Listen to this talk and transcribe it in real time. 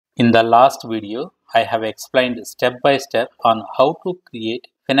In the last video, I have explained step by step on how to create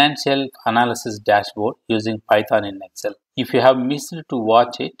financial analysis dashboard using Python in Excel. If you have missed to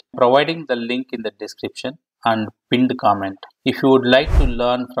watch it, providing the link in the description and pinned comment. If you would like to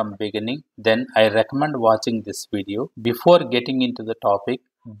learn from beginning, then I recommend watching this video. Before getting into the topic,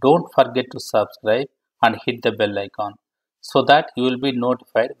 don't forget to subscribe and hit the bell icon so that you will be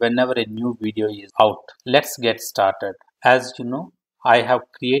notified whenever a new video is out. Let's get started. As you know, I have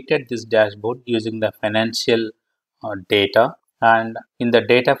created this dashboard using the financial data, and in the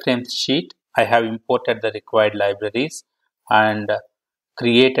data frame sheet I have imported the required libraries and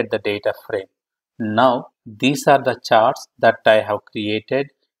created the data frame. Now these are the charts that I have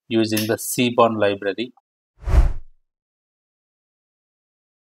created using the Seaborn library.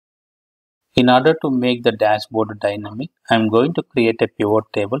 In order to make the dashboard dynamic, I am going to create a pivot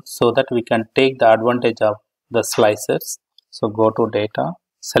table so that we can take the advantage of the slicers. So go to data,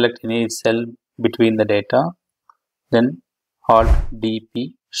 select any cell between the data, then Alt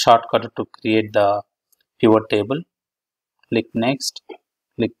DP shortcut to create the pivot table. Click next,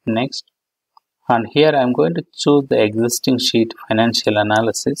 and here I am going to choose the existing sheet financial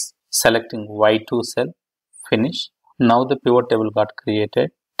analysis, selecting Y2 cell, finish. Now the pivot table got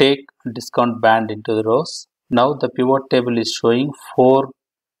created. Take discount band into the rows. Now the pivot table is showing 4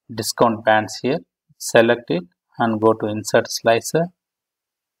 discount bands here. Select it and go to insert slicer.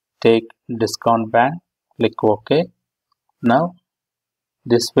 Take discount band, click OK. Now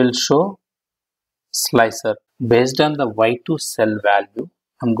this will show slicer. Based on the Y2 cell value,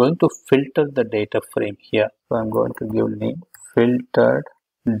 I'm going to filter the data frame here. So I'm going to give name filtered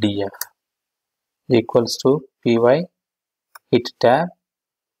df equals to py, hit tab.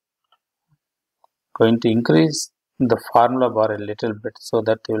 Going to increase the formula bar a little bit so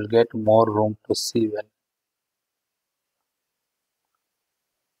that you will get more room to see well.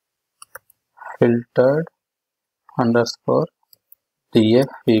 Filtered underscore df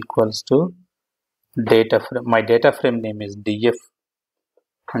equals to data frame. My data frame name is df,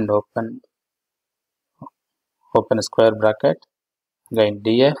 and open square bracket, again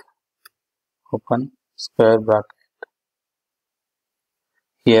df, open square bracket.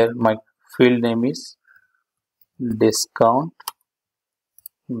 Here my field name is discount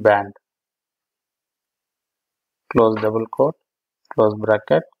band, close double quote, close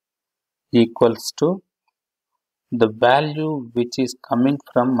bracket, equals to the value which is coming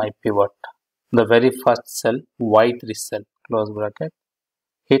from my pivot, the very first cell, Y3 cell, close bracket,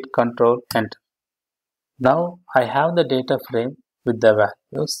 hit Control Enter. Now I have the data frame with the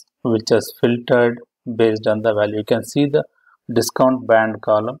values which is filtered based on the value. You can see the discount band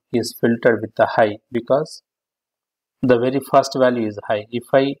column is filtered with the high because the very first value is high. If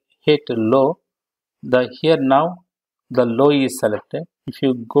I hit low, here now the low is selected. If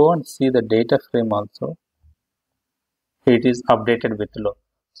you go and see the data frame also, it is updated with low.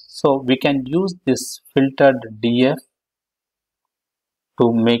 So we can use this filtered df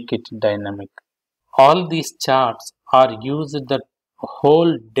to make it dynamic. All these charts are used the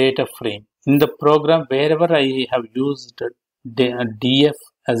whole data frame. In the program, wherever I have used df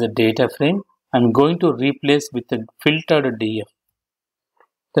as a data frame, I am going to replace with a filtered df.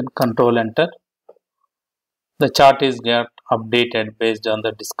 Then Control Enter. The chart is get updated based on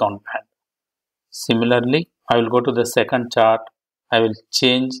the discount band. Similarly, I will go to the second chart. I will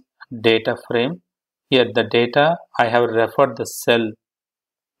change data frame. Here the data I have referred the cell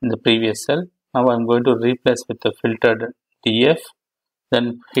in the previous cell. Now I am going to replace with the filtered df.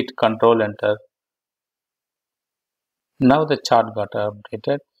 Then hit Control Enter. Now the chart got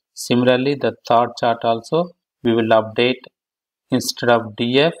updated. Similarly, the third chart also we will update. Instead of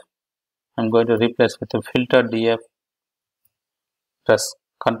df, I am going to replace with the filtered df. Press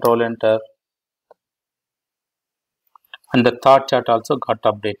Control Enter. And the third chart also got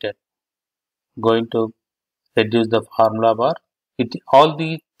updated. Going to reduce the formula bar. All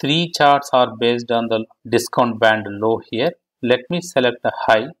the 3 charts are based on the discount band low here. Let me select the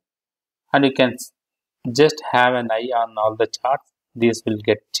high, and you can just have an eye on all the charts. These will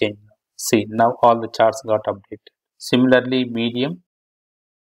get changed. See, now all the charts got updated. Similarly, medium.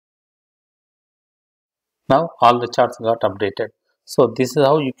 Now all the charts got updated. So this is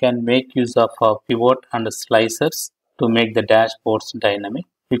how you can make use of pivot and slicers to make the dashboards dynamic.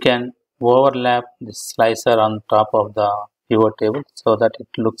 You can overlap the slicer on top of the pivot table so that it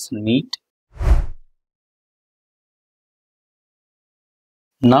looks neat.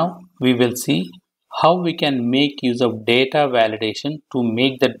 Now we will see how we can make use of data validation to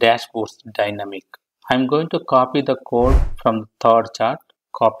make the dashboards dynamic. I am going to copy the code from the third chart.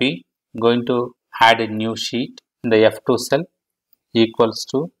 Copy. Going to add a new sheet in the F2 cell equals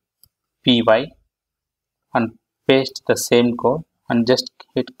to py and paste the same code and just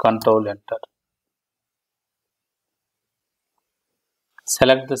hit Ctrl Enter.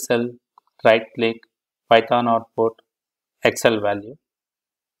 Select the cell, right click, Python output, Excel value.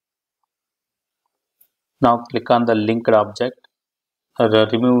 Now click on the linked object,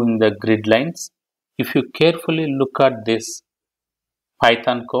 removing the grid lines. If you carefully look at this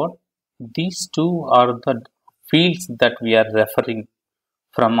Python code, these two are the fields that we are referring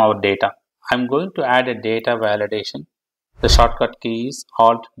from our data. I'm going to add a data validation. The shortcut key is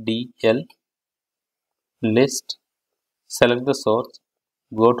Alt D L, list, select the source,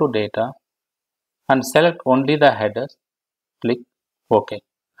 go to data and select only the headers, click OK.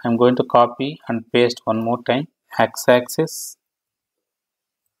 I'm going to copy and paste one more time, x-axis,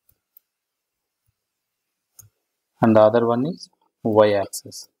 and the other one is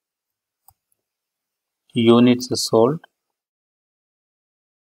y-axis. Units sold,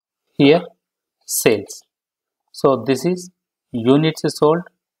 here sales. So this is units sold,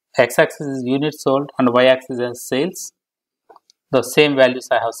 x-axis is units sold and y-axis is sales. The same values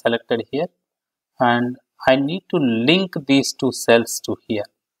I have selected here, and I need to link these two cells to here.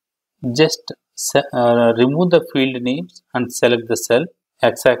 Just remove the field names and select the cell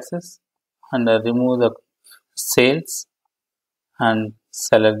x-axis and remove the sales and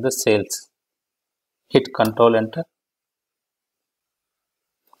select the sales. Hit Ctrl Enter.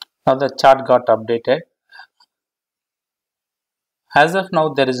 Now the chart got updated. As of now,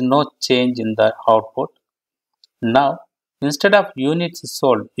 there is no change in the output. Now, instead of units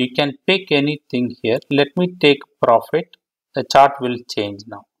sold, you can pick anything here. Let me take profit. The chart will change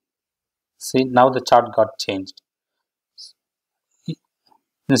now. See, now the chart got changed.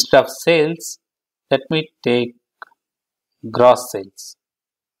 Instead of sales, let me take gross sales.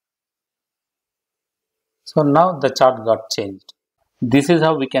 So now the chart got changed. This is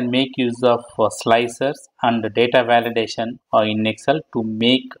how we can make use of slicers and data validation in Excel to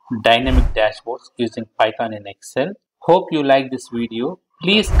make dynamic dashboards using Python in Excel. Hope you like this video.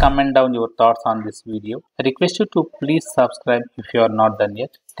 Please comment down your thoughts on this video. I request you to please subscribe if you are not done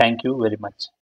yet. Thank you very much.